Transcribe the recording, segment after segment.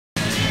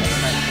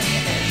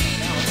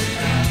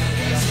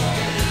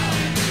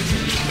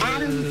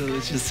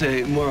let's just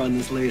say more on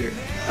this later.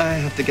 I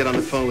have to get on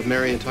the phone with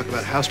Mary and talk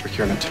about house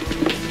procurement.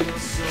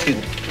 Excuse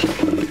me.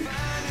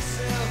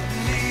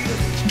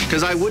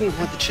 Because I wouldn't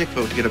want the chick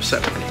vote to get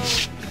upset with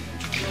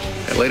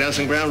me. Gotta lay down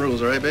some ground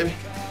rules, all right, baby?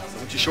 Don't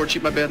want you short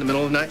sheet my bed in the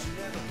middle of the night,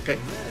 okay?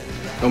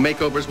 No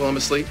makeovers while I'm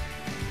asleep.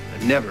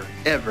 I never,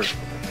 ever,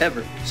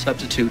 ever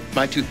substitute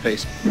my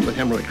toothpaste with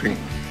hemorrhoid cream.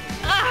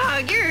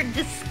 Oh, you're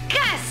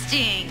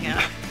disgusting.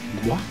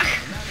 What?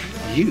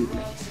 You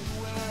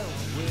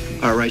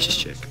are a righteous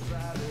chick.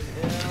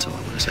 That's all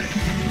I want to say,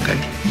 okay?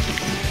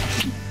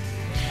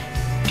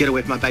 Get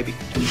away from my baby.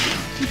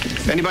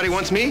 If anybody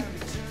wants me,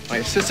 my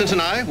assistants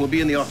and I will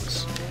be in the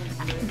office.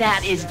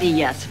 That is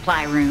the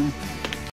supply room.